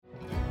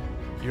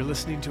You're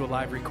listening to a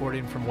live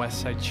recording from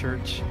Westside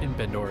Church in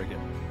Bend, Oregon.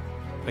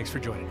 Thanks for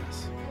joining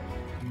us.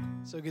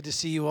 So good to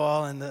see you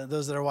all, and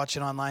those that are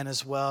watching online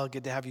as well.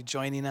 Good to have you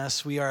joining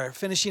us. We are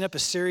finishing up a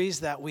series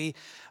that we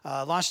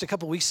launched a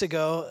couple weeks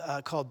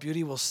ago called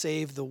Beauty Will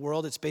Save the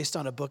World. It's based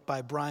on a book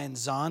by Brian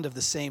Zahnd of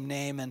the same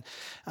name. And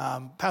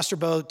Pastor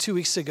Bo, 2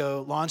 weeks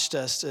ago, launched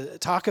us to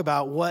talk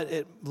about what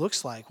it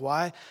looks like.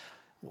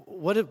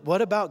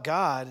 What about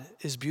God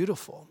is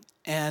beautiful?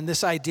 And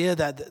this idea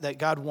that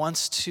God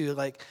wants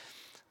to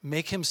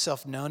make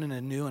himself known in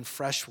a new and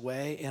fresh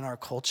way in our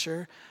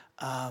culture,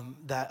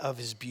 that of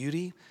his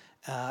beauty,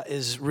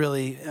 is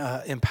really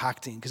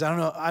impacting. Because I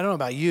don't know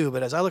about you,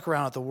 but as I look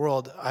around at the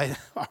world,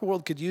 our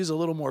world could use a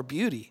little more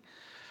beauty.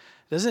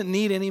 It doesn't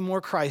need any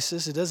more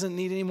crisis. It doesn't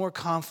need any more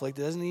conflict.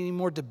 It doesn't need any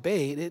more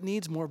debate. It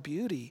needs more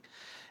beauty.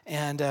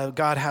 And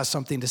God has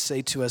something to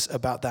say to us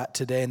about that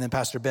today. And then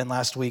Pastor Ben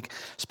last week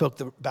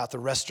spoke about the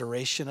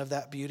restoration of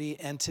that beauty.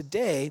 And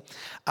today,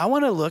 I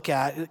want to look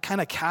at,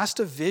 kind of cast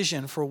a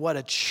vision for what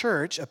a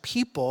church, a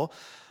people,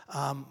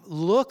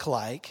 look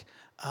like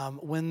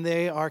when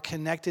they are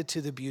connected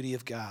to the beauty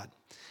of God.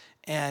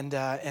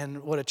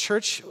 And what a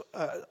church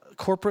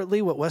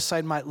corporately, what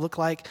Westside might look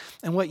like,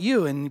 and what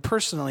you and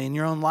personally in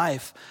your own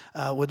life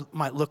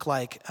might look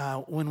like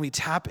when we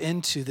tap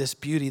into this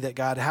beauty that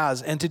God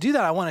has. And to do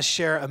that, I want to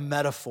share a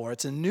metaphor.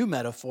 It's a new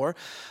metaphor.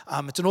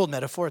 It's an old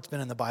metaphor. It's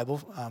been in the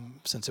Bible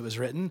since it was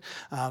written.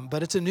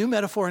 But it's a new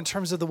metaphor in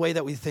terms of the way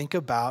that we think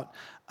about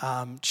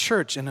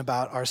church and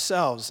about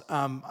ourselves.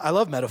 I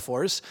love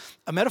metaphors.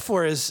 A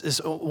metaphor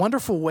is a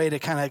wonderful way to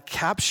kind of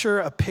capture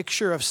a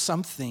picture of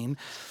something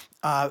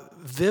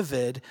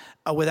vivid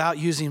without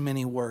using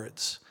many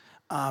words.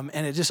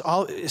 And it just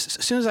as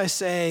soon as I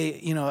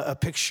say, a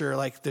picture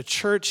like the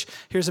church,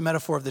 here's a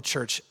metaphor of the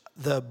church,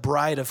 the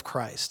bride of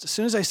Christ. As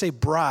soon as I say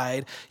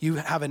bride, you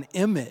have an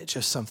image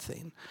of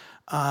something.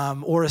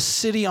 Or a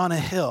city on a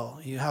hill,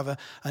 you have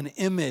an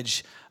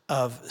image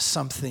of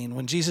something.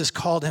 When Jesus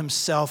called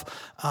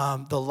himself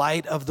the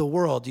light of the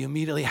world, you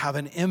immediately have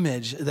an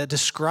image that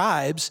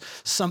describes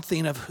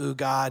something of who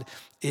God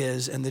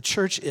is and the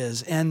church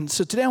is. And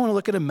so today I want to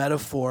look at a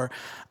metaphor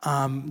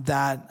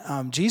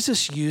that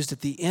Jesus used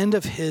at the end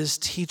of his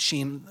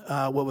teaching,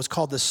 what was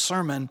called the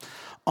Sermon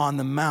on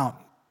the Mount.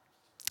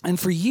 And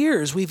for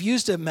years, we've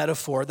used a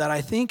metaphor that I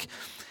think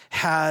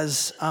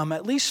has,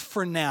 at least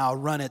for now,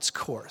 run its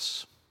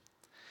course.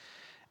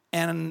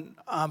 And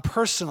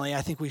personally,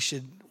 I think we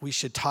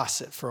should toss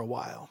it for a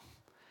while.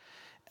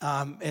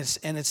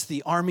 It's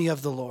the army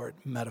of the Lord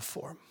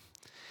metaphor.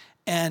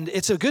 And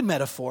it's a good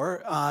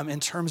metaphor in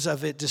terms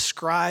of it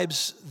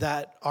describes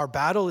that our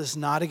battle is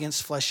not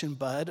against flesh and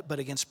blood, but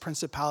against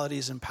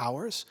principalities and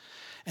powers.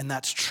 And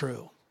that's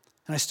true.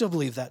 And I still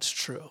believe that's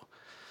true.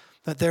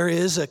 That there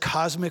is a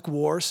cosmic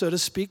war, so to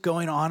speak,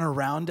 going on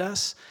around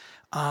us.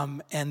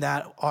 And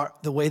that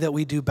the way that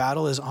we do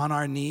battle is on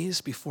our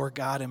knees before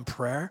God in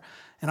prayer.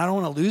 And I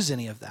don't want to lose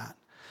any of that.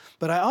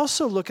 But I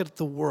also look at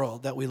the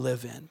world that we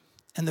live in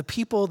and the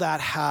people that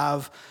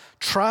have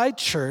tried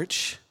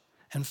church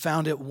and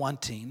found it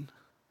wanting,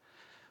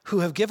 who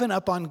have given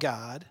up on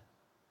God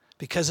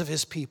because of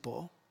his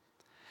people.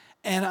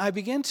 And I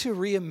begin to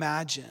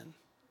reimagine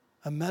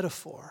a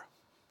metaphor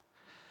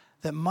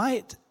that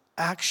might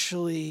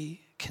actually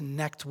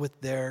connect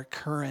with their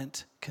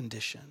current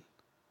condition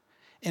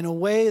in a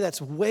way that's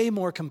way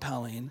more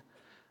compelling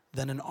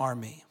than an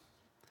army.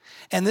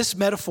 And this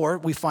metaphor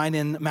we find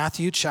in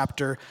Matthew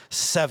chapter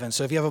 7.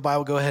 So if you have a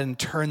Bible, go ahead and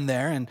turn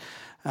there. And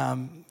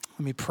let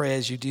me pray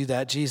as you do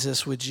that.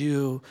 Jesus, would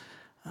you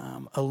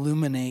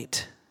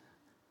illuminate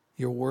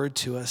your word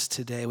to us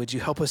today? Would you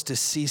help us to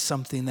see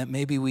something that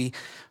maybe we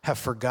have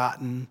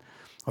forgotten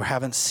or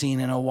haven't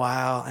seen in a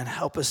while, and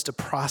help us to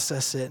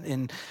process it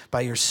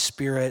by your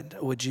Spirit?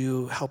 Would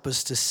you help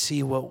us to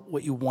see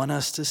what you want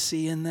us to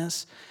see in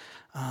this,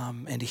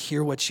 and to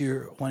hear what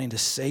you're wanting to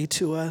say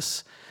to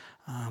us?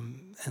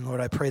 And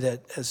Lord, I pray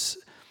that as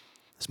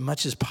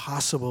much as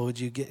possible, would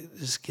you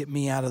get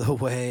me out of the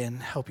way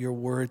and help your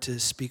word to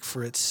speak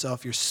for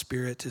itself, your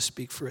Spirit to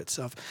speak for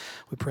itself.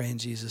 We pray in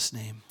Jesus'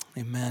 name.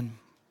 Amen.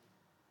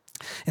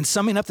 In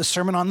summing up the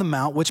Sermon on the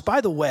Mount, which,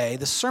 by the way,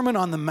 the Sermon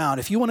on the Mount,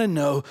 if you want to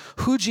know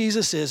who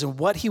Jesus is and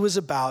what he was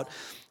about,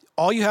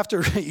 all you have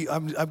to read,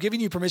 I'm giving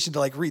you permission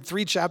to read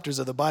 3 chapters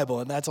of the Bible,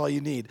 and that's all you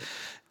need.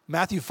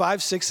 Matthew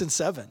 5, 6, and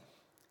 7.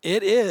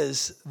 It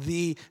is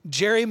the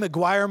Jerry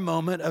Maguire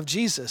moment of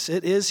Jesus.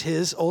 It is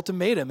his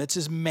ultimatum. It's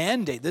his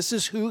mandate. This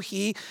is who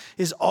he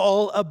is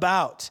all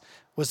about,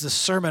 was the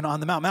Sermon on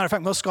the Mount. Matter of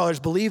fact, most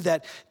scholars believe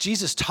that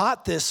Jesus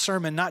taught this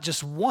sermon not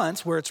just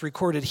once, where it's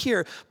recorded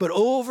here, but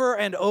over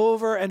and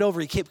over and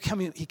over. He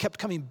kept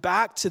coming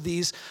back to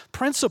these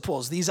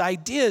principles, these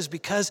ideas,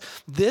 because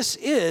this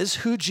is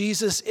who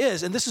Jesus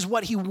is. And this is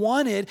what he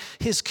wanted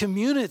his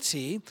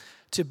community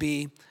to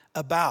be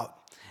about.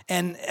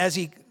 And as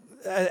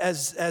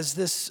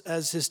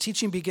his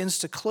teaching begins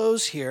to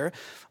close here,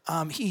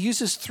 he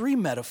uses 3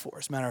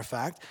 metaphors, matter of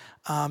fact,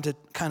 to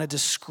kind of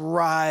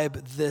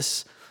describe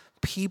this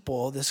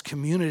people, this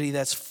community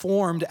that's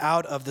formed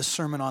out of the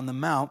Sermon on the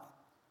Mount.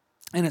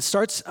 And it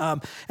starts,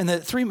 and the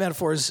three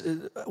metaphors,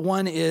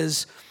 one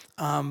is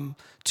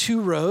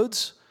 2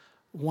 roads.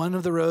 One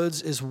of the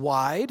roads is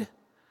wide,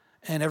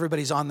 and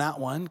everybody's on that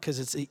one because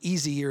it's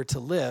easier to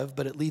live,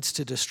 but it leads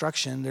to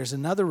destruction. There's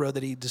another road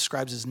that he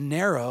describes as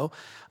narrow,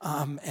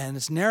 and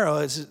it's narrow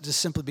is just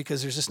simply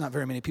because there's just not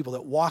very many people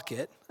that walk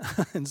it,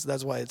 and so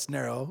that's why it's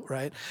narrow,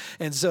 right?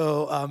 And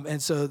so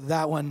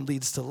that one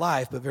leads to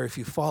life, but very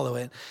few follow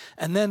it.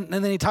 And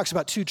then he talks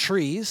about 2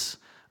 trees.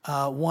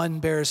 One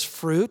bears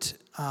fruit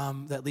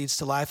that leads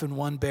to life, and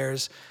one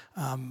bears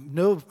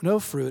no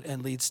fruit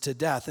and leads to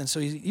death. And so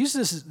he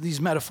uses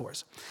these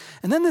metaphors.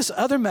 And then this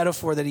other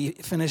metaphor that he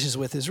finishes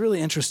with is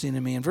really interesting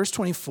to me. In verse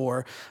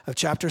 24 of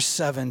chapter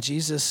 7,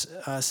 Jesus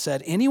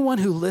said, "Anyone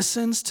who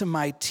listens to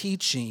my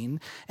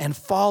teaching and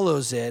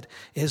follows it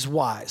is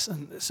wise."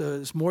 And so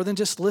it's more than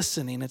just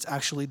listening, it's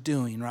actually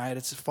doing, right?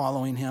 It's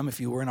following him. If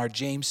you were in our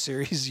James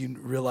series, you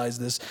realize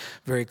this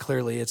very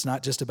clearly. It's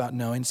not just about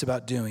knowing, it's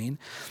about doing.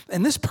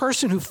 And this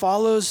person who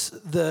follows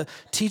the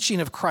teaching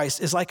of Christ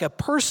is like a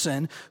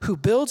person who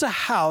builds a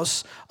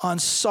house on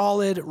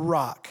solid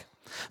rock.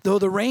 Though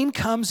the rain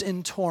comes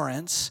in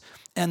torrents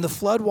and the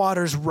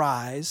floodwaters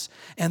rise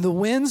and the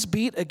winds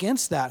beat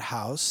against that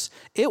house,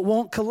 it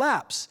won't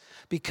collapse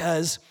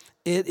because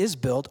it is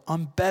built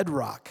on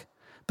bedrock.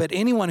 But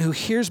anyone who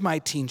hears my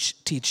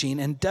teaching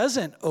and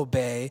doesn't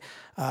obey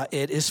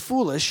it is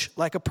foolish,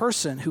 like a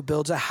person who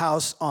builds a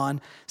house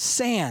on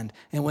sand.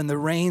 And when the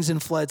rains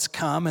and floods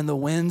come and the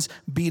winds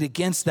beat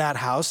against that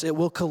house, it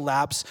will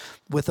collapse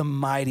with a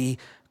mighty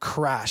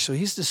crash. So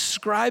he's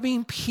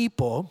describing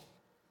people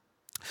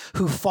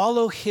who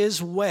follow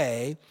his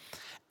way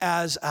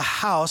as a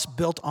house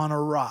built on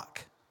a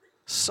rock,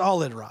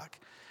 solid rock.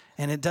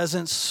 And it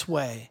doesn't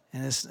sway,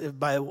 and it's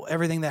by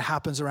everything that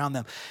happens around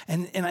them.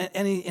 And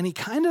he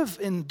kind of,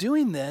 in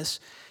doing this,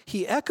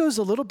 he echoes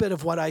a little bit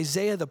of what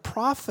Isaiah the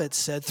prophet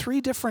said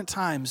 3 different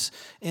times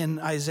in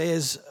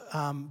Isaiah's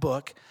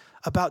book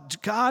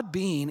about God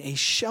being a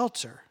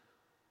shelter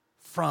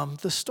from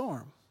the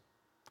storm.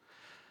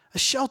 A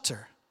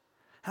shelter.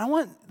 And I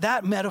want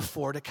that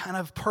metaphor to kind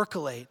of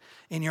percolate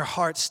in your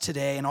hearts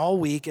today and all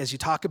week as you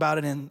talk about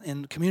it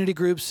in community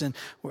groups and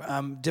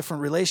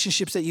different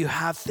relationships that you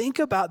have. Think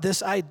about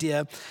this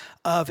idea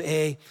of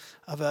a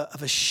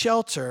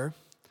shelter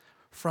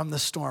from the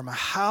storm, a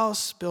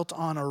house built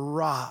on a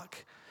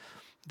rock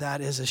that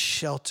is a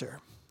shelter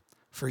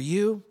for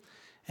you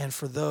and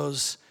for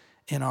those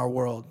in our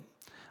world.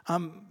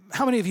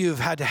 How many of you have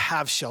had to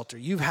have shelter?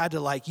 You had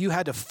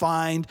to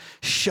find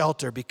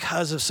shelter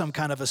because of some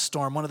kind of a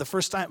storm. One of the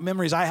first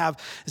memories I have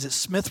is at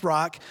Smith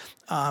Rock.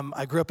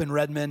 I grew up in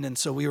Redmond, and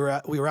so we were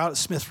out at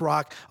Smith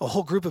Rock, a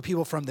whole group of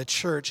people from the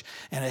church,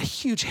 and a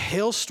huge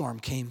hailstorm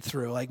came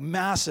through, like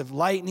massive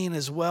lightning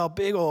as well,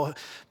 big old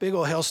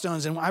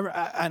hailstones. And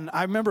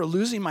I remember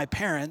losing my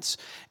parents,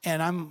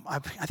 and I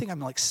think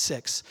I'm like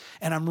 6,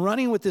 and I'm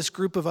running with this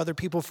group of other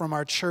people from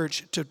our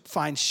church to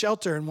find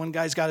shelter. And one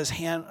guy's got his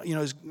hand,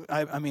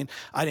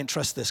 I didn't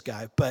trust this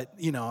guy, but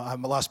I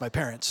lost my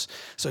parents,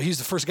 so he's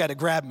the first guy to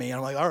grab me. And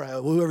I'm like, all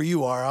right, whoever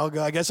you are,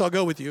 I guess I'll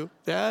go with you,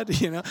 Dad.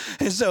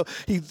 And so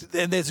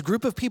and there's a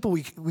group of people.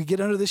 We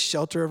get under this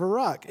shelter of a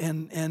rock,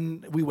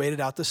 and we waited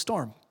out the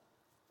storm.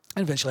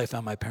 And eventually, I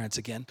found my parents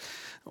again,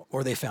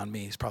 or they found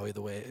me. Is probably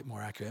the way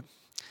more accurate.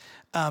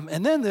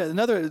 And then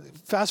another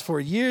fast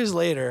forward years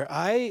later,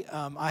 I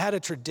had a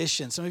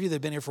tradition. Some of you that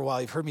have been here for a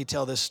while, you've heard me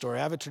tell this story.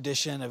 I have a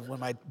tradition of when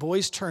my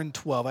boys turned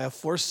 12. I have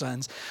 4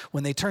 sons.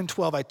 When they turned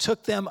 12, I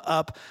took them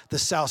up the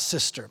South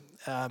Sister.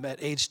 At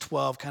age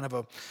 12, kind of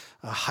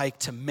a hike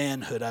to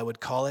manhood, I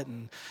would call it.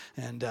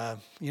 And I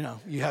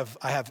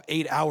have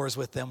 8 hours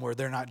with them where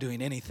they're not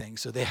doing anything,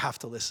 so they have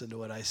to listen to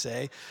what I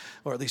say,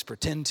 or at least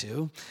pretend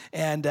to.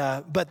 And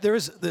but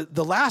there's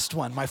the last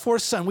one, my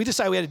 4th son. We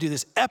decided we had to do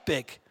this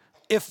epic.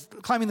 If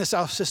climbing the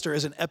South Sister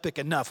isn't epic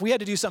enough, we had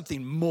to do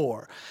something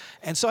more.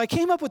 And so I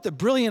came up with the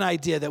brilliant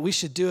idea that we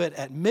should do it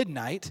at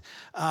midnight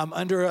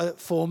under a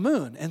full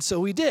moon. And so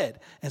we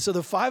did. And so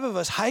the 5 of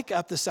us hike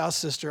up the South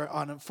Sister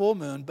on a full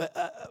moon.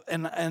 But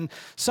and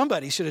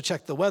somebody should have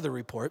checked the weather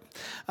report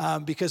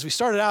because we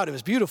started out, it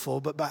was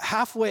beautiful, but about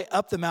halfway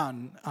up the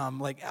mountain,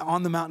 like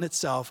on the mountain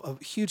itself, a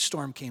huge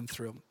storm came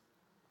through.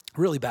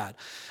 Really bad.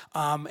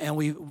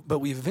 But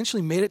we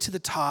eventually made it to the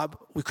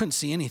top. We couldn't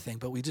see anything,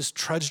 but we just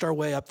trudged our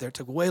way up there. It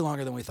took way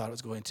longer than we thought it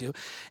was going to.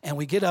 And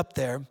we get up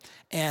there,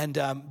 and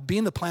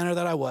being the planner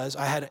that I was,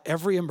 I had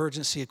every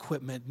emergency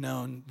equipment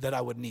known that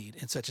I would need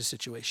in such a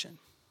situation.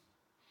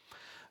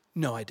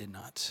 No, I did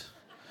not.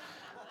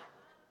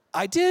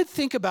 I did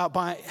think about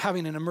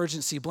having an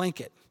emergency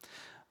blanket,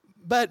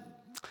 but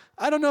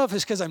I don't know if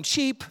it's because I'm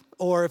cheap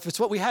or if it's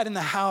what we had in the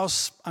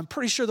house. I'm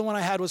pretty sure the one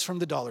I had was from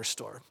the dollar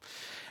store.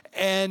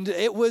 And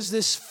it was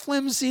this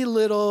flimsy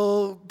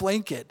little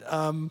blanket.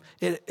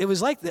 It was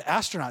like the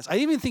astronauts. I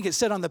even think it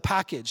said on the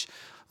package,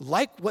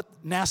 like what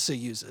NASA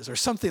uses or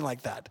something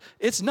like that.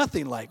 It's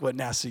nothing like what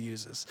NASA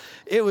uses.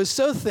 It was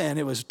so thin,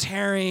 it was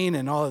tearing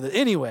and all of that.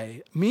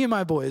 Anyway, me and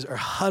my boys are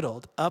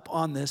huddled up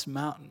on this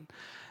mountain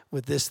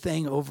with this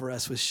thing over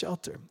us with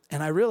shelter.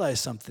 And I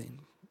realized something.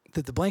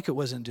 that the blanket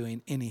wasn't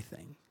doing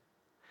anything.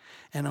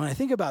 And when I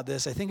think about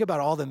this, I think about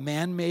all the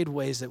man-made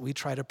ways that we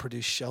try to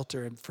produce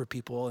shelter for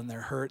people and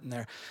their hurt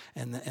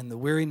and the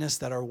weariness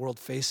that our world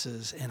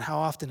faces, and how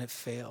often it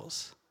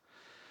fails.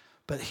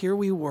 But here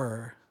we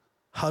were,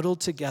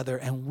 huddled together,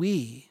 and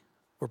we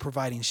were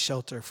providing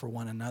shelter for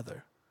one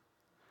another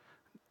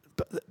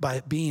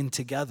by being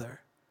together,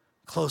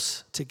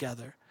 close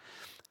together.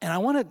 And I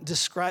want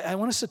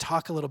us to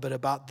talk a little bit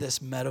about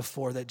this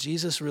metaphor that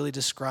Jesus really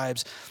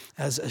describes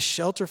as a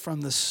shelter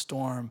from the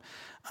storm,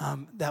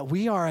 that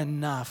we are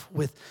enough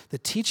with the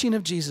teaching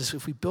of Jesus.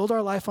 If we build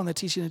our life on the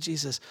teaching of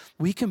Jesus,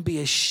 we can be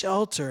a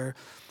shelter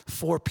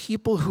for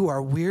people who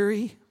are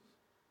weary,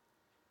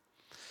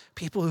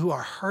 people who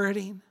are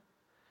hurting,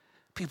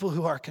 people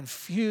who are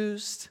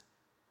confused.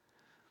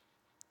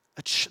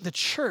 The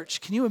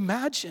church, can you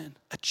imagine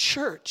a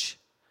church?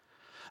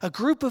 A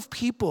group of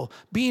people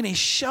being a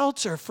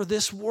shelter for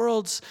this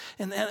world's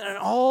and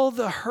all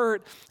the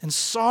hurt and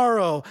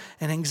sorrow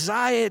and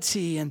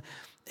anxiety and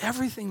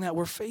everything that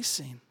we're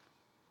facing.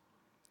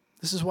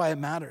 This is why it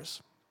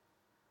matters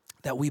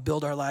that we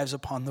build our lives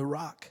upon the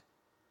rock,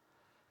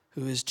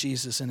 who is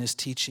Jesus and his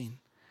teaching.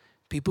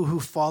 People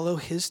who follow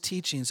his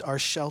teachings are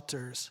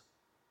shelters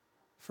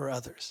for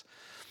others.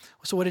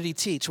 So what did he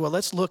teach? Well,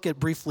 let's look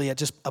briefly at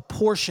just a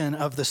portion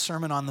of the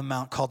Sermon on the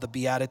Mount called the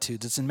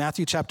Beatitudes. It's in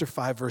Matthew chapter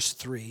 5, verse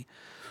 3.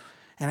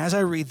 And as I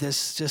read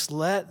this, just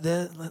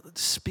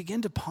let's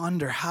begin to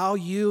ponder how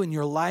you and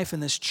your life in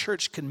this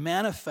church can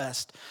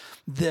manifest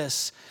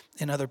this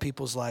in other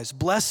people's lives.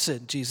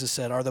 Blessed, Jesus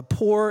said, are the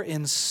poor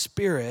in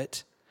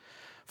spirit,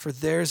 for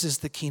theirs is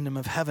the kingdom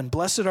of heaven.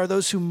 Blessed are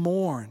those who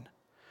mourn,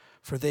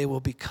 for they will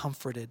be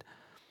comforted.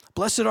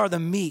 Blessed are the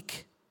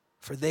meek,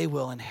 for they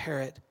will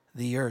inherit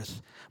the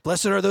earth.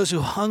 Blessed are those who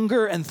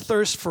hunger and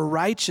thirst for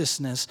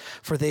righteousness,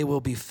 for they will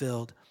be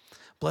filled.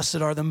 Blessed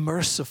are the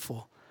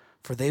merciful,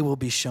 for they will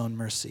be shown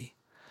mercy.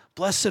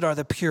 Blessed are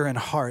the pure in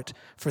heart,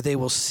 for they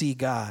will see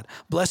God.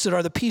 Blessed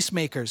are the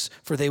peacemakers,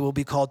 for they will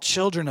be called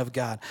children of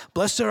God.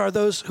 Blessed are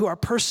those who are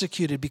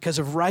persecuted because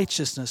of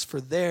righteousness,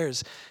 for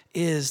theirs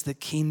is the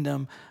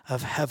kingdom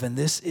of heaven.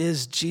 This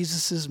is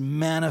Jesus'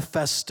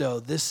 manifesto.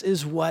 This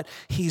is what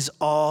he's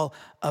all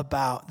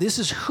about. This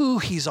is who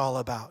he's all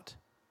about.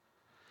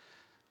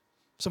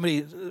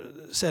 Somebody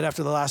said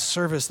after the last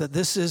service that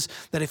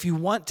that if you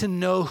want to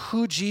know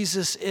who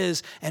Jesus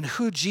is and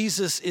who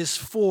Jesus is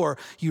for,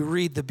 you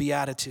read the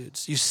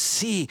Beatitudes. You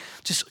see,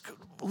 just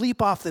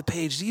leap off the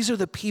page. These are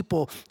the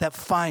people that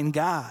find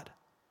God.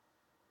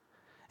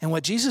 And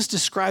what Jesus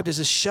described as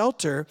a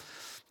shelter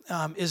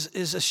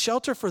is a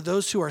shelter for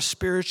those who are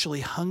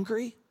spiritually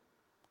hungry,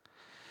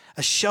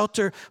 a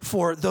shelter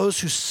for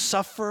those who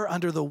suffer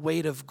under the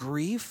weight of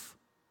grief.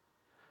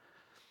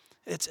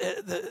 It's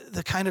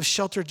the kind of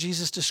shelter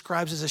Jesus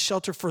describes as a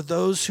shelter for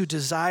those who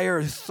desire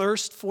or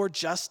thirst for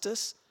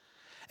justice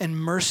and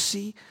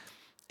mercy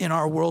in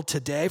our world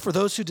today, for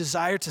those who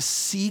desire to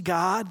see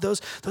God,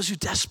 those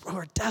who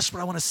are desperate,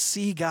 I want to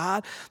see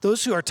God,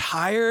 those who are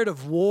tired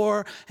of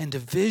war and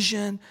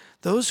division,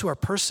 those who are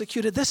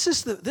persecuted. This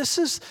is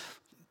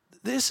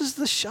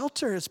the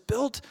shelter. It's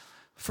built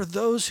for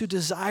those who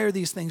desire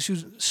these things, who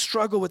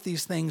struggle with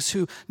these things,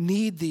 who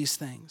need these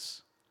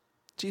things.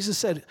 Jesus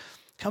said,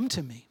 "Come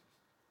to me,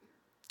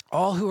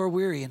 all who are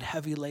weary and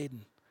heavy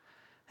laden,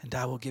 and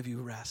I will give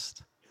you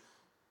rest."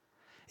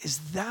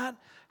 Is that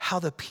how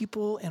the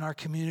people in our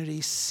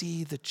community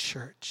see the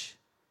church?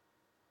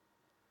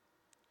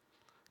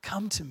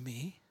 Come to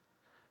me,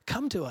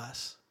 come to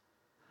us,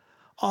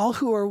 all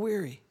who are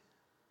weary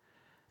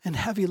and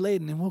heavy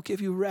laden, and we'll give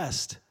you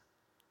rest.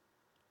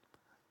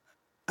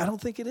 I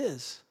don't think it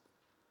is.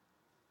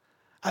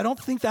 I don't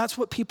think that's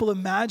what people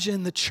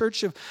imagine the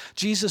church of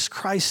Jesus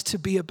Christ to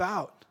be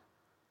about.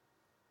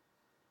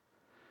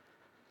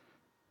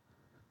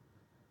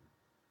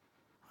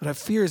 What I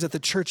fear is that the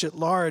church at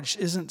large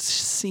isn't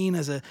seen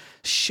as a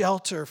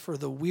shelter for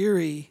the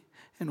weary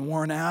and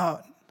worn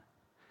out,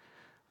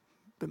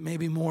 but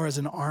maybe more as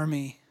an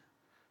army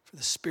for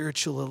the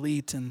spiritual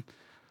elite and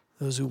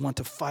those who want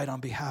to fight on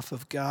behalf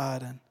of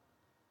God. And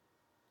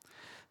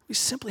we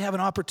simply have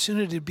an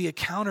opportunity to be a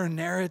counter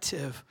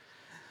narrative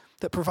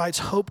that provides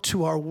hope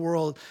to our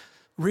world,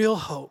 real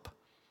hope.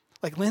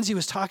 Like Lindsay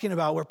was talking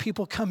about, where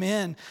people come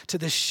in to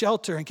this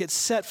shelter and get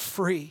set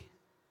free.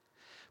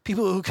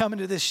 People who come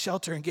into this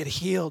shelter and get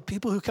healed.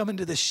 People who come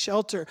into this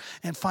shelter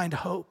and find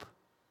hope.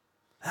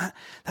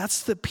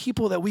 That's the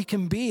people that we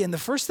can be. And the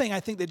first thing I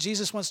think that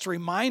Jesus wants to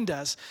remind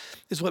us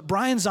is what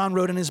Brian Zahn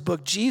wrote in his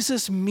book.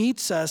 Jesus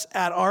meets us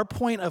at our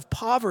point of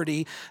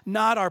poverty,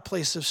 not our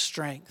place of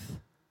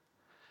strength.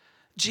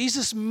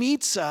 Jesus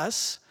meets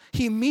us.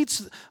 He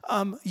meets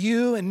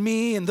you and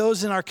me and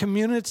those in our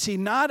community,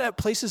 not at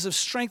places of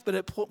strength, but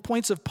at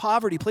points of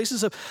poverty,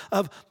 places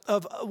of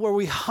where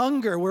we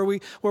hunger, where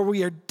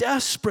we are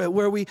desperate,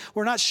 where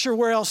we're not sure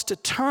where else to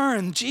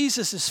turn.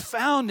 Jesus is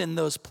found in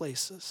those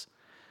places.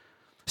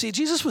 See,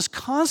 Jesus was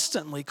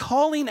constantly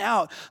calling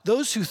out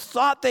those who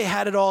thought they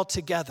had it all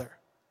together,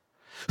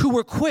 who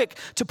were quick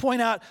to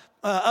point out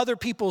other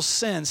people's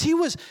sins. He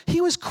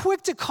was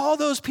quick to call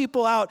those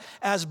people out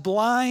as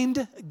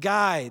blind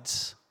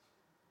guides.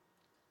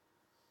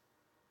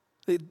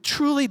 They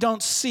truly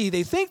don't see.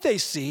 They think they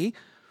see,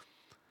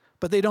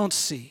 but they don't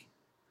see.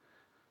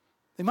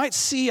 They might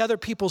see other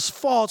people's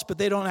faults, but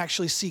they don't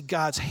actually see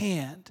God's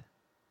hand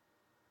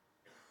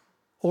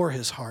or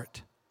his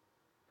heart.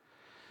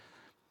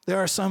 There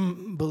are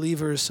some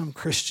believers, some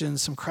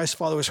Christians, some Christ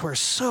followers who are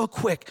so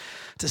quick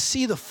to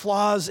see the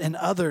flaws in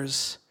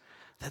others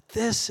that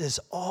this is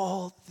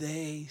all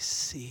they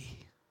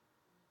see.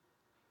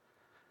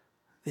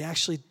 They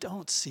actually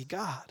don't see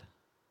God,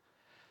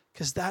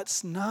 because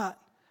that's not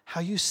how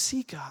you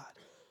see God.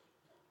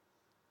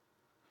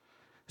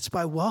 It's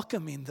by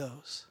welcoming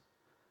those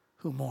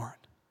who mourn.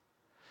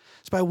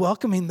 It's by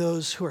welcoming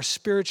those who are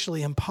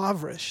spiritually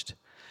impoverished.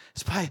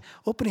 It's by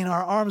opening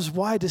our arms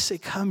wide to say,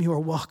 come, you are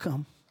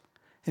welcome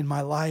in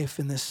my life,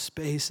 in this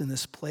space, in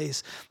this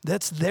place.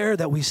 That's there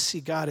that we see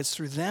God. It's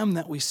through them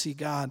that we see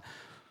God.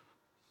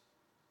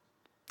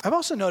 I've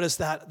also noticed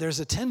that there's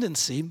a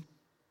tendency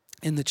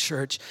in the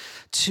church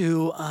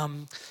to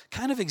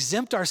kind of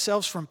exempt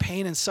ourselves from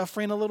pain and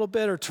suffering a little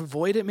bit, or to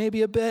avoid it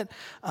maybe a bit.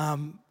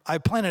 I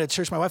planted a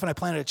church, my wife and I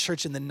planted a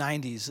church in the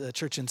 90s, a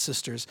church in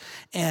Sisters.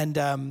 And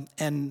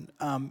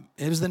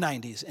it was the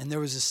 90s. And there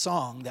was a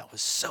song that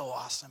was so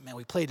awesome, man.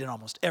 We played it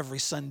almost every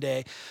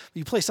Sunday.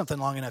 You play something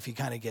long enough, you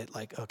kind of get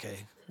like, okay,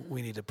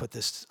 we need to put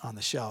this on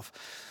the shelf.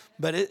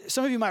 But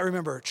some of you might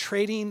remember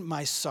Trading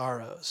My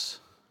Sorrows.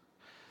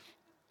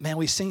 Man,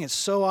 we sing it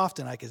so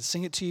often. I could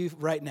sing it to you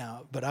right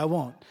now, but I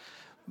won't.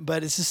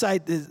 But it's this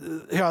idea.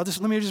 Here,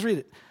 let me just read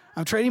it.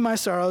 I'm trading my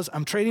sorrows.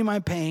 I'm trading my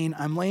pain.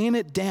 I'm laying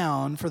it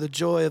down for the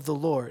joy of the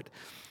Lord.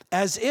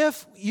 As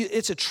if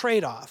it's a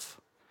trade-off.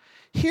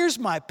 Here's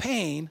my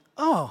pain.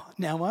 Oh,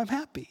 now I'm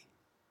happy.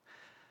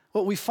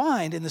 What we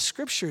find in the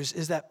scriptures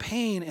is that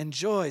pain and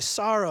joy,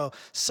 sorrow,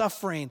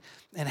 suffering,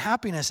 and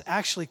happiness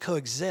actually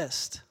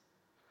coexist.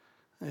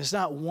 There's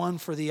not one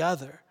for the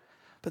other.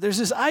 But there's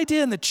this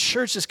idea in the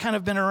church that's kind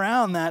of been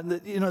around that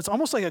it's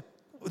almost like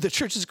the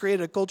church has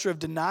created a culture of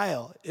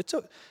denial.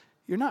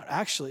 You're not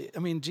actually,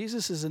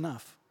 Jesus is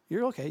enough.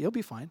 You're okay, you'll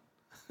be fine.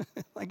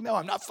 Like, no,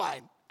 I'm not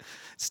fine.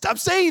 Stop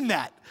saying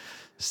that.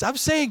 Stop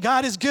saying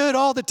God is good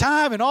all the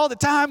time, and all the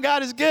time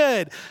God is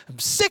good. I'm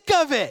sick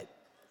of it,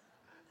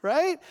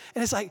 right?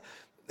 And it's like,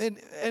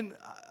 and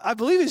I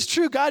believe it's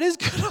true, God is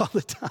good all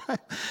the time.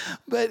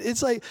 But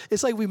it's like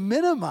we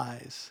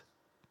minimize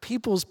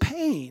people's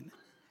pain.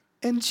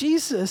 And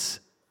Jesus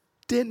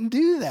didn't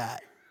do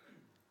that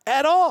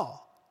at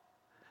all.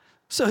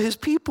 So his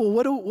people,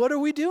 what are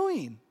we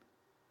doing?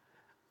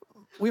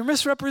 We're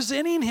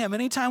misrepresenting him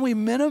anytime we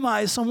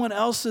minimize someone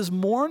else's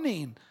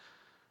mourning.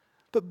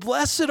 But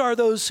blessed are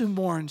those who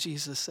mourn,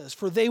 Jesus says,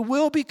 for they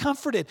will be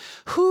comforted.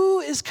 Who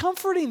is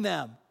comforting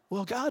them?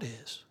 Well, God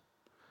is.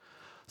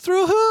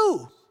 Through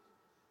who?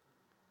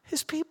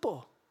 His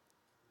people.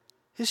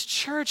 His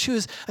church, who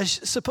is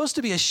supposed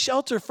to be a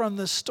shelter from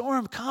the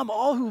storm. Come,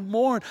 all who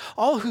mourn,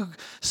 all who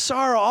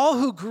sorrow, all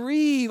who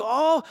grieve,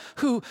 all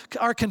who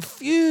are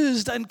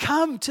confused, and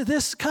come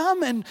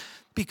and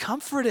be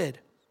comforted.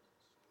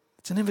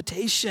 It's an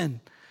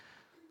invitation.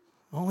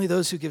 Only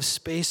those who give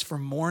space for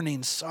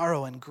mourning,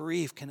 sorrow, and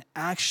grief can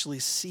actually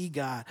see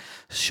God,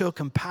 show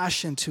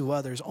compassion to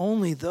others.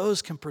 Only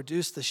those can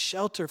produce the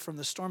shelter from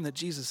the storm that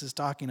Jesus is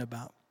talking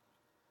about.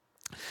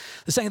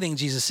 The second thing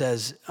Jesus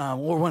says,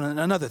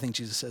 another thing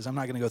Jesus says, I'm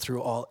not going to go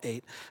through all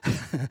 8.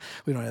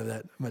 We don't have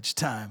that much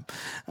time.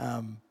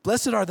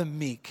 Blessed are the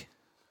meek,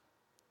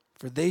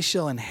 for they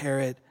shall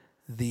inherit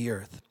the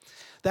earth.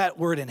 That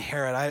word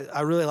inherit,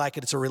 I really like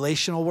it. It's a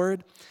relational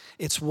word.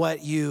 It's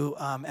what you,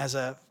 as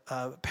a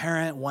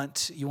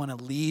parent, you want to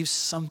leave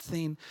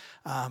something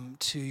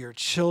to your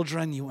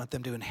children. You want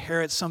them to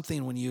inherit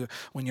something when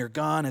you're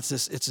gone. It's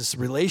this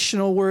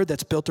relational word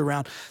that's built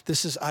around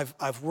this is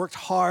I've worked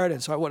hard,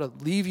 and so I want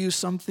to leave you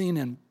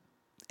something.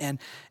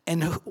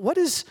 And what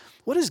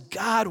does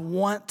God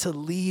want to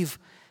leave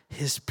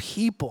his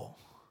people?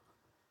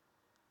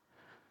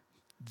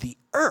 The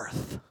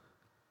earth.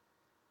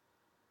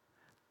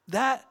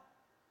 That,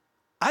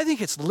 I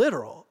think it's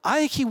literal.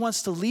 I think he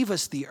wants to leave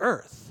us the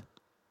earth.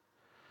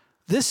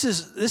 This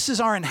is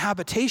our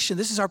inhabitation.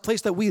 This is our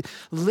place that we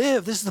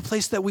live. This is the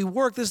place that we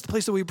work. This is the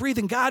place that we breathe.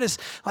 And God is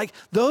like,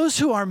 those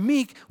who are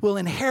meek will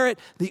inherit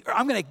the earth.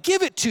 I'm going to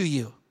give it to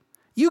you.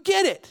 You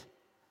get it.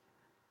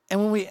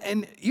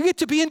 And you get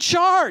to be in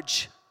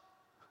charge.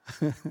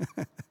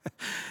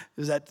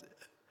 Is that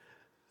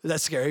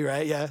scary,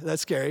 right? Yeah,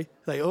 that's scary.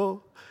 Like,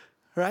 oh,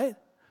 right?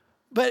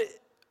 But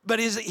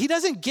he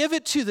doesn't give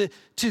it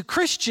to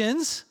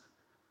Christians.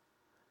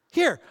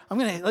 Here, I'm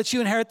going to let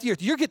you inherit the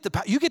earth. You get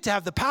to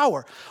have the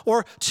power.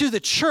 Or to the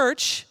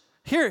church,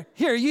 here,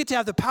 you get to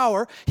have the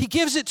power. He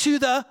gives it to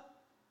the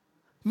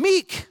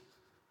meek,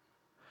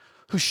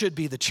 who should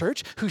be the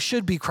church, who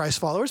should be Christ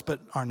followers,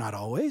 but are not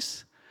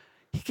always.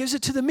 He gives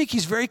it to the meek.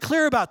 He's very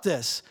clear about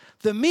this.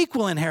 The meek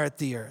will inherit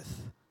the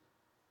earth.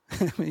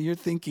 You're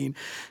thinking,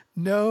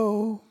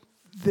 no,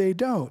 they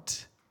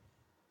don't.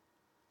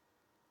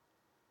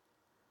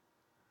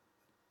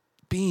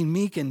 being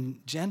meek and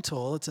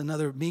gentle, it's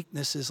another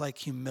meekness is like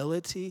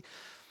humility,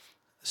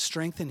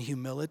 strength and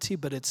humility,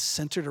 but it's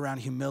centered around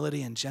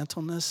humility and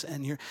gentleness.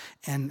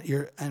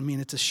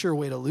 It's a sure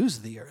way to lose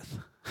the earth,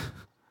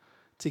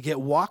 to get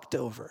walked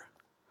over,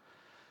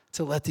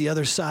 to let the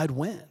other side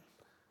win.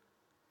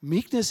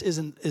 Meekness is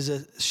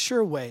a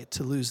sure way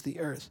to lose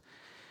the earth.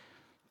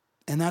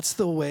 And that's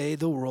the way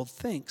the world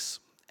thinks,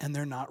 and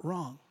they're not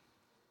wrong.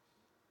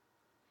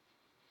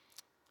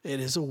 It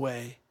is a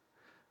way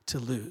to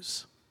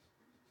lose.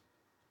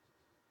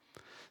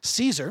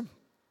 Caesar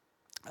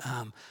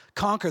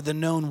conquered the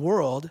known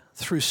world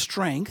through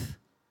strength.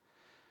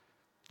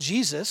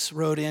 Jesus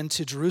rode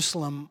into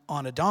Jerusalem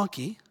on a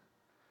donkey.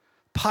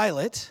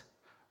 Pilate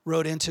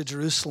rode into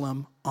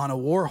Jerusalem on a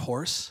war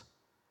horse.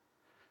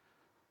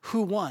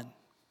 Who won?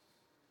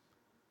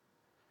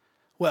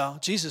 Well,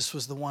 Jesus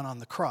was the one on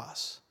the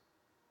cross.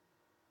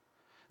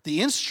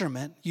 The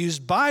instrument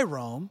used by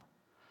Rome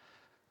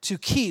to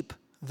keep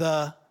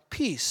the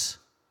peace.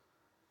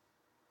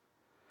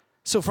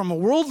 So from a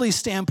worldly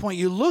standpoint,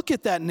 you look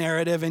at that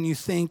narrative and you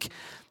think,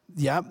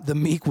 yeah, the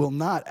meek will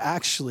not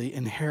actually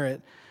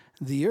inherit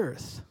the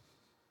earth.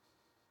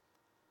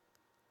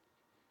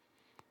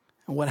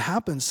 And what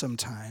happens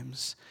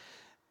sometimes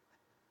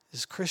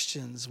is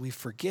Christians, we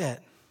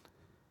forget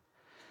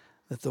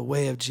that the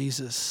way of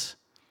Jesus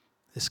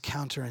is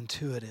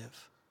counterintuitive.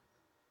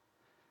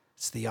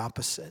 It's the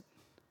opposite.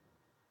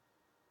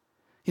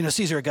 You know,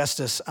 Caesar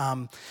Augustus,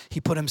 he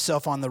put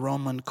himself on the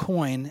Roman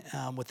coin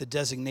with the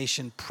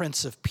designation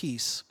Prince of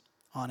Peace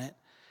on it.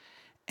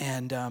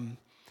 And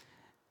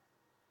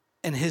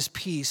his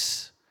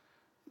peace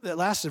that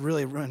lasted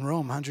really in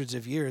Rome hundreds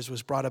of years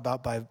was brought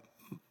about by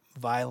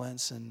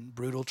violence and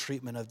brutal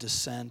treatment of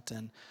dissent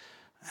and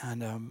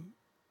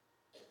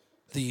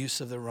the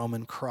use of the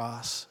Roman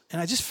cross.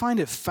 And I just find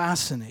it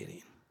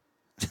fascinating.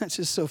 It's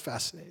just so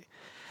fascinating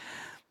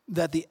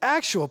that the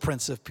actual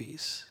Prince of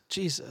Peace,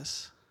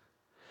 Jesus,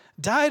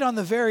 died on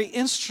the very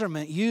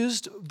instrument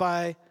used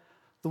by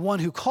the one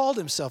who called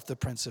himself the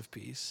Prince of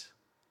Peace.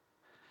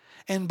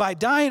 And by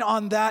dying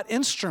on that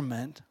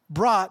instrument,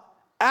 brought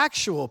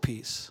actual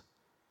peace.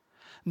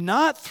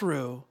 Not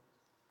through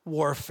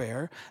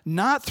warfare,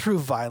 not through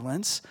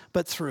violence,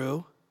 but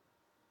through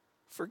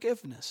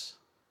forgiveness.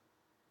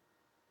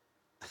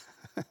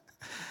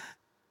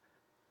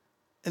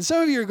 And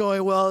some of you are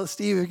going, well,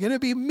 Steve, if you're going to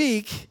be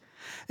meek,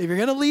 if you're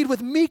going to lead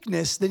with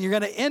meekness, then you're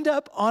going to end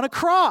up on a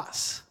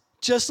cross,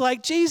 just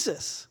like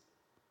Jesus.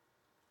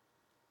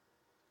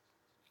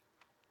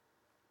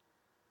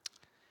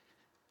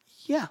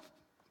 Yeah,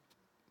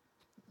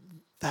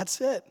 that's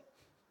it.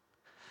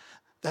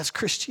 That's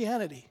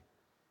Christianity.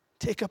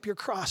 Take up your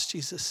cross,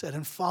 Jesus said,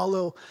 and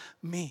follow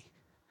me.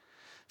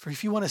 For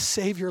if you want to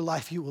save your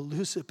life, you will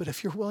lose it. But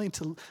if you're willing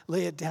to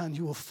lay it down,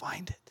 you will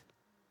find it.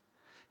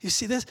 You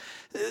see this?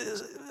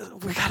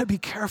 We got to be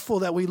careful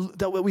that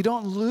we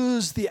don't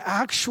lose the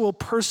actual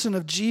person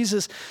of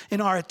Jesus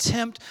in our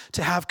attempt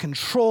to have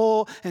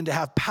control and to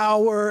have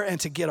power and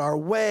to get our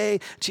way.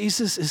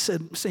 Jesus is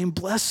saying,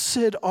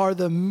 blessed are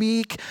the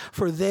meek,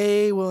 for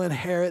they will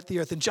inherit the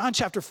earth. And John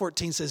chapter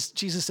 14 says,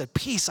 Jesus said,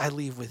 peace I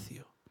leave with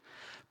you.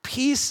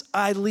 Peace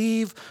I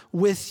leave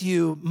with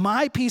you.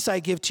 My peace I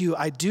give to you.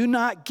 I do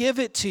not give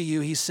it to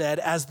you, he said,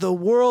 as the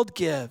world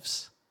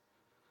gives.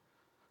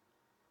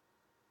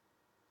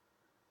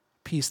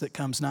 Peace that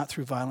comes not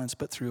through violence,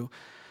 but through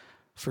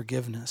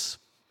forgiveness.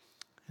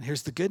 And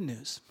here's the good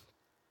news.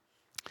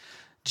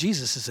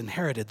 Jesus has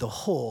inherited the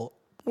whole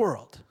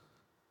world.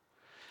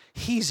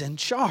 He's in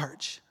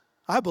charge.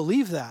 I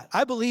believe that.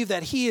 I believe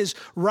that he is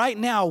right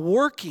now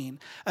working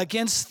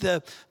against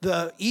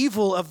the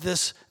evil of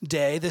this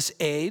day, this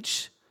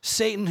age.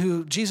 Satan,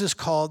 who Jesus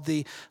called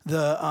the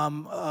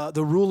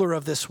ruler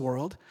of this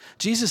world.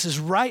 Jesus is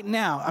right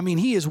now,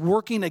 he is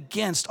working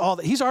against all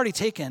that. He's already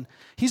taken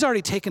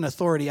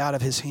authority out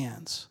of his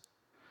hands.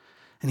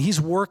 And he's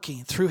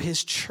working through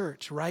his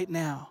church right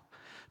now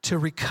to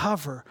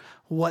recover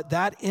what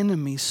that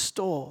enemy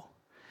stole.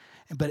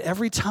 But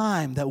every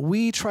time that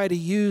we try to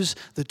use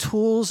the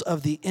tools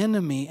of the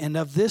enemy and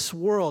of this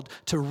world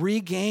to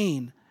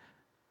regain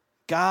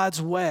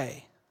God's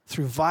way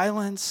through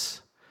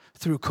violence,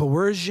 through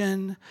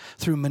coercion,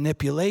 through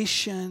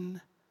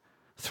manipulation,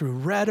 through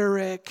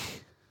rhetoric,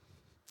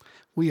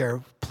 we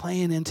are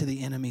playing into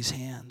the enemy's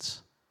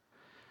hands.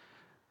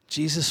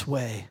 Jesus'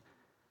 way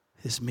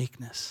is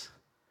meekness,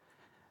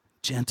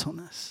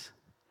 gentleness,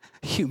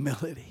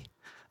 humility,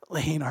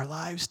 laying our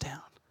lives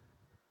down.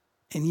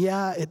 And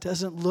yeah, it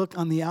doesn't look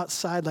on the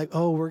outside like,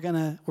 oh, we're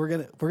gonna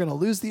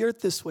lose the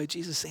earth this way.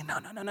 Jesus is saying,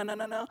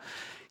 no.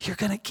 You're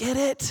gonna get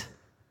it.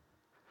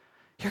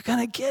 You're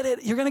gonna get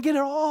it. You're gonna get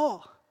it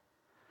all.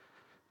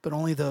 But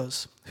only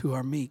those who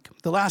are meek.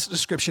 The last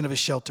description of a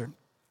shelter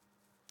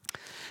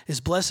is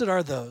blessed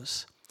are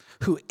those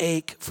who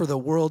ache for the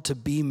world to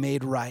be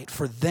made right.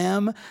 For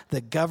them,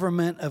 the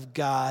government of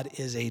God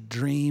is a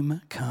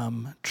dream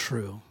come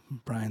true.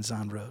 Brian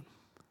Zahn wrote.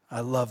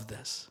 I love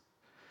this.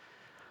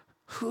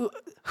 Who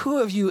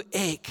of you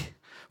ache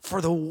for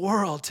the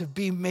world to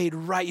be made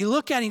right. You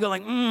look at it and you go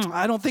like,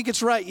 I don't think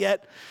it's right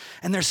yet.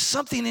 And there's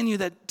something in you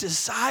that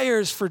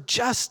desires for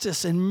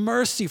justice and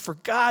mercy, for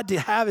God to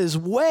have his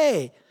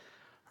way,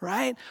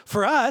 right?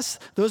 For us,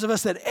 those of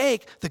us that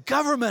ache, the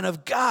government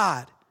of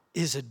God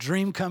is a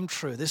dream come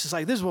true. This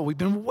is what we've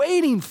been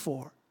waiting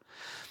for.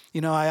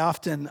 You know, I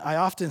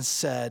often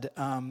said,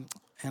 and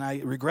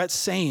I regret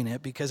saying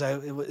it because I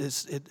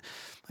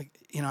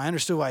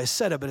understood why I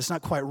said it, but it's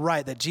not quite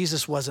right, that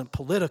Jesus wasn't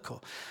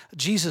political.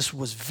 Jesus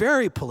was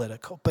very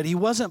political, but he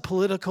wasn't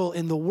political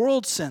in the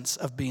world sense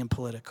of being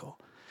political.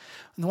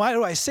 And why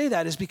do I say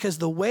that? Is because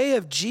the way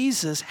of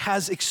Jesus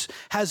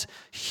has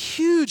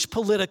huge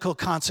political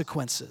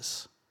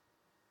consequences.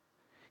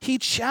 He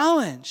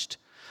challenged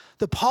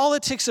the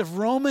politics of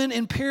Roman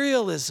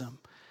imperialism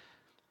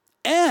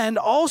and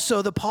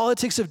also the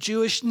politics of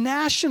Jewish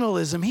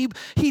nationalism.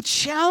 He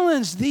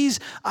challenged these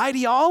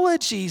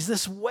ideologies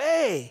this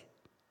way,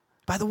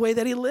 by the way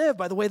that he lived,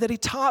 by the way that he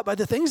taught, by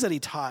the things that he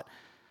taught.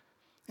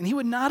 And he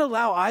would not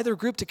allow either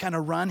group to kind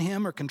of run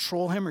him or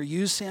control him or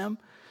use him.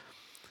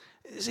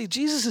 See,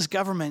 Jesus'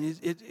 government,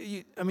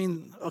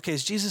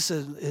 is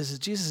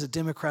Jesus a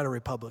Democrat or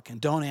Republican?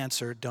 Don't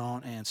answer.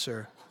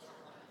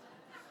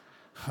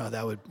 Oh,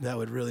 that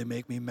would really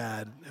make me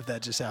mad if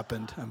that just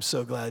happened. I'm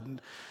so glad.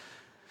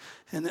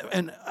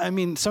 And I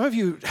mean, some of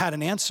you had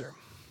an answer,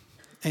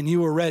 and you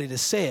were ready to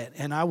say it,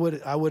 and I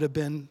would have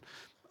been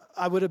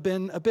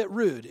a bit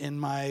rude in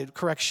my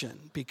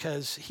correction,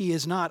 because he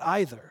is not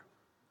either.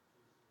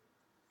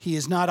 He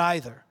is not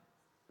either.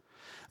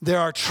 There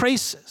are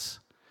traces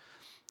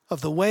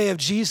of the way of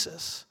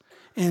Jesus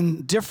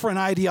in different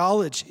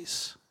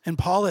ideologies and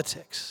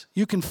politics.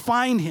 You can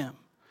find him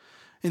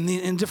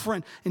in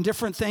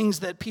different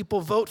things that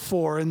people vote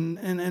for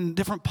and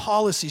different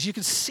policies. You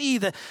can see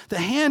the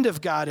hand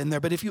of God in there.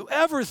 But if you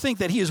ever think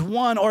that he is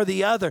one or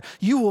the other,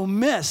 you will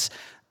miss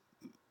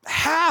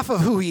half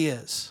of who he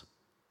is.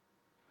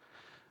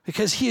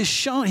 Because he's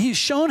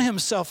shown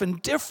himself in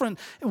different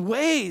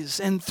ways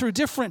and through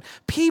different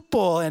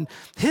people, and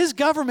his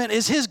government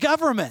is his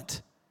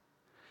government.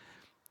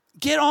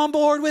 Get on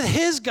board with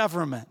his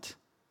government.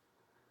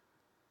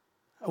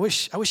 I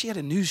wish he had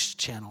a news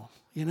channel,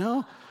 you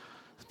know?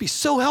 It'd be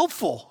so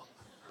helpful.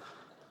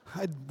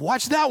 I'd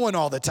watch that one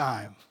all the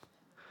time.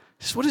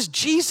 Just, what does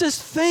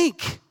Jesus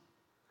think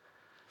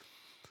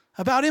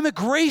about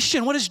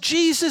immigration? What does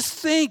Jesus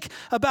think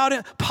about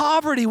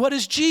poverty? What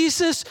does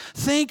Jesus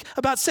think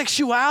about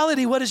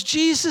sexuality? What does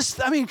Jesus,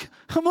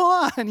 come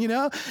on, you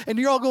know? And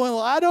you're all going,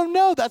 well, I don't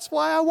know. That's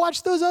why I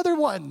watch those other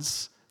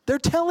ones. They're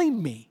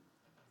telling me.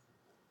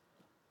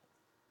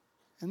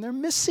 And they're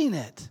missing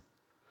it.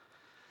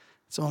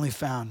 It's only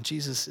found.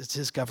 Jesus, it's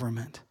his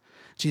government.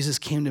 Jesus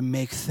came to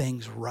make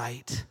things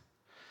right.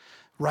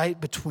 Right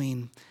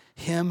between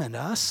him and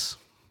us,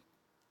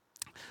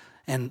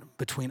 and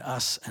between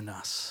us and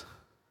us.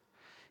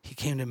 He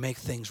came to make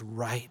things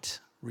right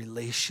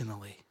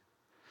relationally,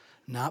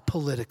 not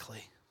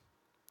politically.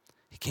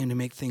 He came to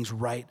make things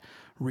right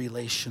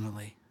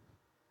relationally.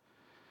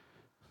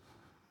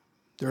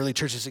 The early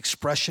church's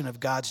expression of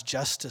God's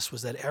justice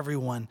was that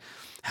everyone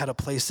had a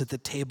place at the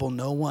table.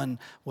 No one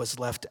was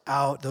left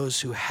out.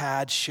 Those who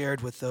had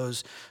shared with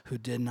those who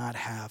did not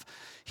have.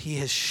 He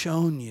has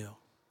shown you,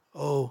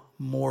 O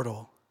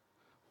mortal,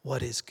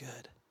 what is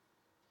good.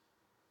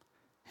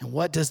 And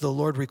what does the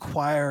Lord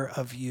require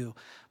of you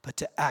but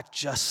to act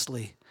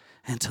justly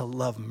and to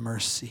love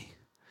mercy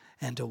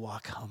and to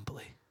walk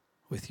humbly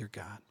with your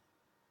God?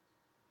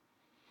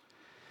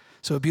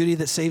 So a beauty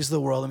that saves the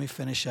world, let me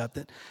finish up,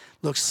 that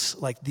looks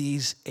like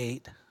these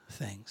 8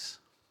 things.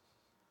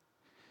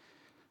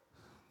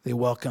 They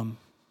welcome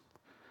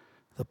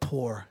the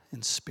poor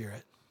in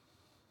spirit.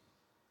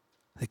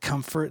 They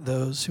comfort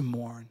those who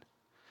mourn.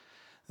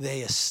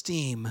 They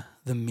esteem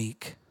the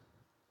meek.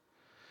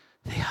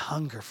 They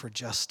hunger for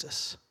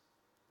justice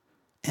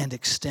and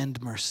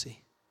extend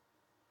mercy.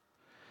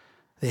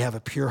 They have a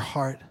pure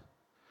heart.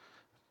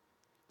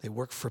 They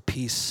work for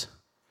peace,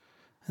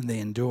 and they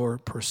endure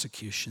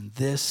persecution.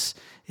 This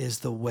is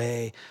the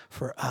way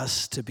for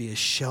us to be a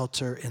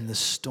shelter in the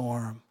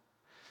storm,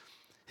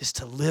 is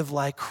to live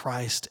like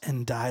Christ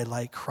and die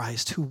like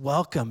Christ, who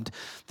welcomed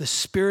the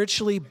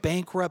spiritually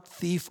bankrupt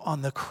thief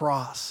on the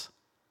cross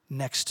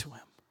next to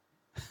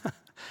him.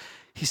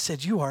 He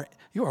said, you are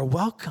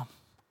welcome.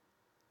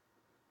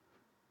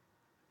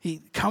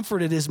 He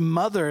comforted his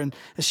mother, and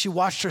as she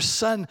watched her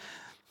son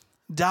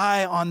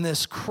die on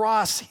this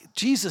cross,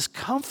 Jesus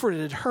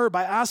comforted her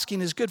by asking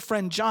his good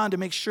friend John to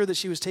make sure that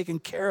she was taken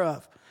care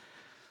of,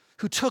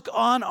 who took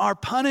on our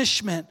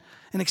punishment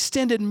and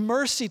extended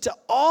mercy to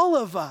all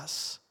of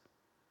us.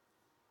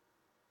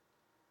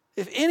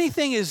 If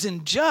anything is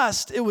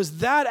unjust, it was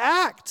that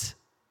act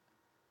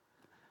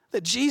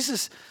that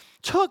Jesus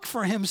took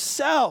for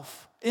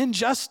himself in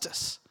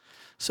justice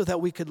so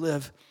that we could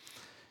live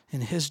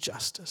in his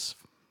justice.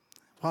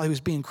 While he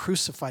was being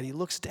crucified, he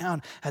looks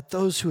down at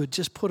those who had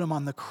just put him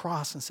on the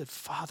cross and said,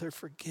 Father,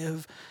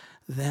 forgive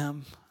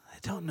them. They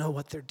don't know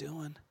what they're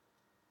doing.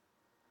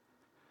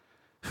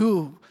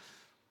 Who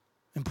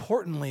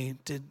importantly,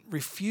 did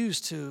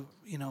refuse to,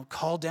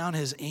 call down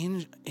his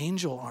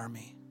angel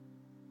army.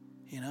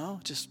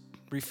 Just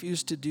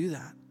refused to do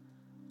that.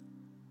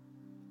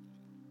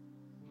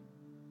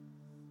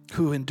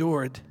 Who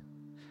endured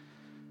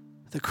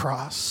the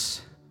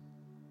cross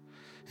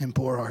and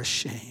bore our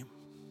shame,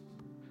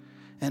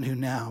 and who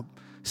now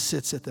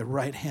sits at the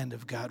right hand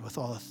of God with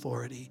all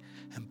authority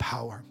and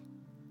power,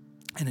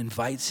 and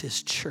invites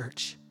his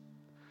church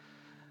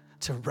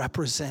to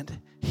represent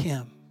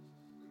him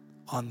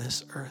on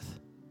this earth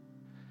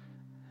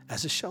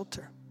as a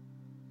shelter.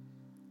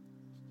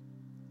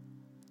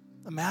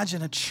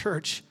 Imagine a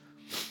church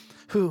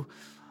who,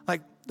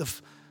 like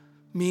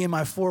me and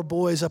my 4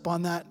 boys up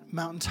on that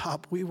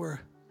mountaintop, we were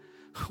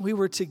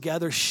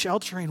together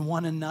sheltering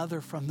one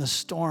another from the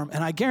storm.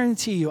 And I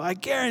guarantee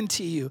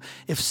you,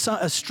 if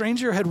a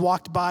stranger had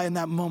walked by in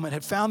that moment,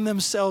 had found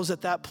themselves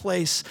at that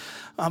place,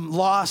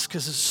 lost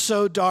because it's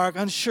so dark,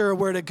 unsure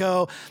where to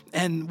go,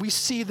 and we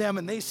see them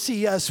and they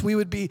see us, we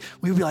would be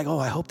like, oh,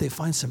 I hope they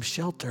find some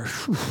shelter.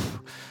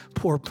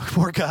 Poor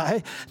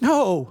guy.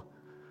 No.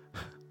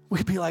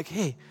 We'd be like,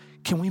 hey,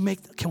 can we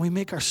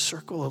make our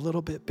circle a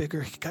little bit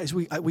bigger? Guys,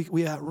 we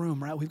got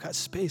room, right? We've got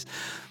space.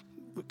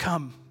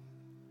 Come.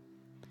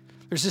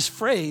 There's this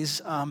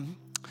phrase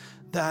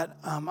that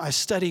I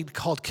studied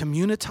called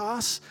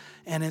communitas,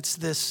 and it's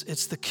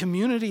the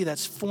community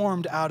that's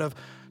formed out of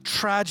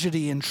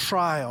tragedy and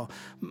trial.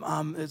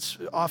 It's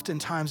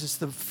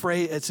the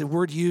phrase. It's a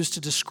word used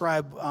to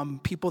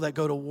describe people that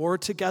go to war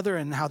together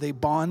and how they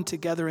bond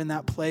together in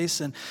that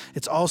place. And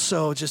it's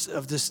also just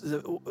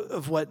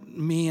of what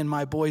me and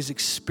my boys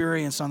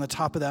experienced on the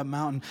top of that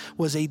mountain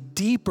was a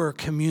deeper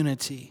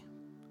community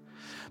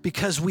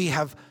because we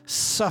have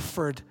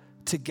suffered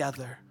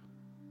together.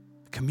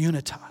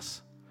 Communitas.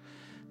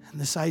 And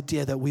this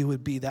idea that we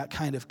would be that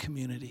kind of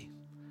community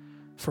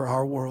for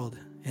our world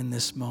in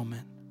this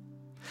moment.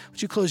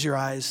 Would you close your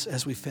eyes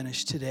as we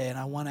finish today? And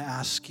I want to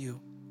ask you,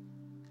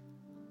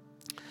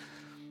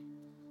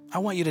 I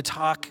want you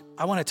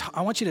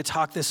to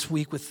talk this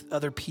week with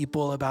other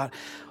people about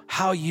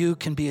how you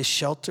can be a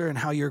shelter and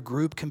how your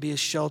group can be a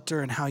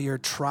shelter and how your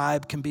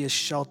tribe can be a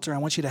shelter. I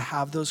want you to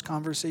have those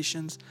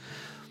conversations.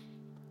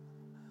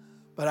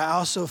 But I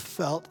also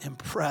felt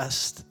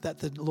impressed that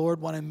the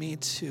Lord wanted me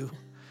to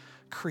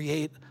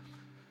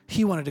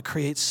He wanted to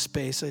create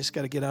space. I just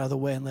got to get out of the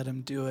way and let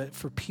him do it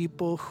for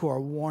people who are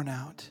worn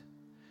out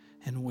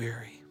and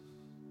weary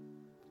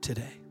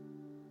today.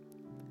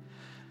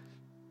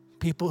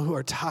 People who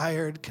are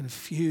tired,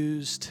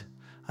 confused,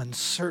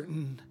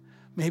 uncertain.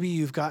 Maybe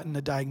you've gotten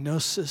a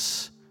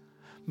diagnosis.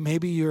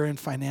 Maybe you're in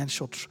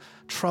financial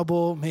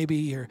trouble.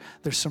 Maybe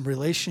there's some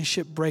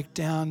relationship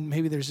breakdown.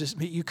 Maybe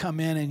you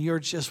come in and you're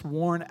just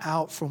worn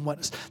out from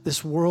what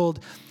this world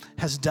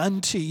has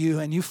done to you,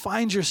 and you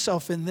find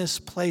yourself in this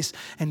place,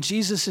 and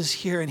Jesus is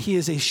here, and he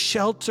is a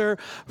shelter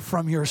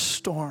from your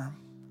storm,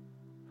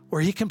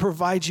 where he can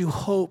provide you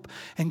hope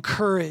and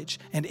courage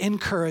and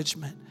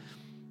encouragement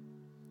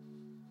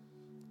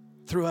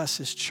through us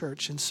as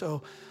church. And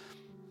so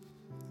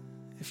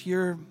if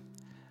you're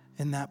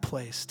in that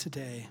place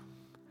today,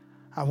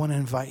 I want to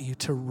invite you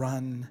to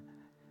run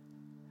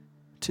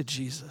to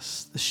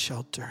Jesus, the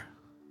shelter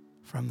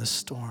from the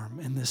storm,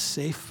 in this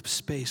safe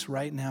space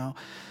right now.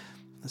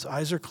 His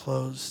eyes are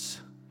closed.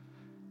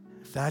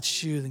 If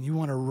that's you, then you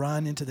want to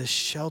run into the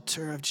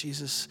shelter of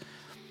Jesus.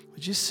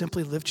 Would you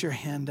simply lift your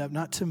hand up,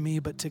 not to me,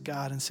 but to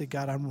God, and say,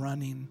 God, I'm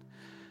running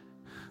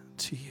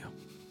to you.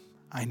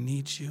 I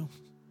need you.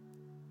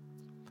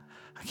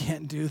 I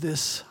can't do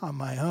this on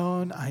my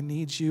own. I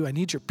need you. I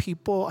need your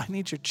people. I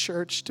need your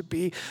church to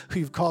be who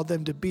you've called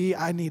them to be.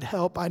 I need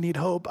help. I need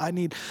hope. I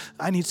need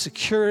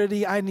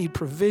security. I need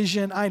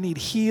provision. I need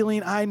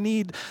healing. I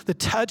need the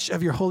touch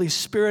of your Holy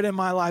Spirit in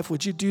my life.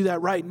 Would you do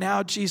that right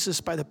now,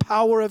 Jesus, by the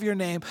power of your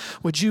name?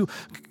 Would you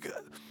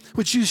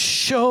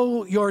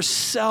show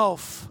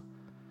yourself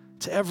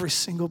to every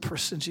single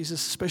person,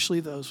 Jesus,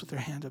 especially those with their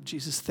hand up?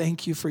 Jesus,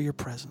 thank you for your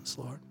presence,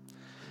 Lord.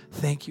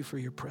 Thank you for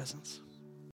your presence.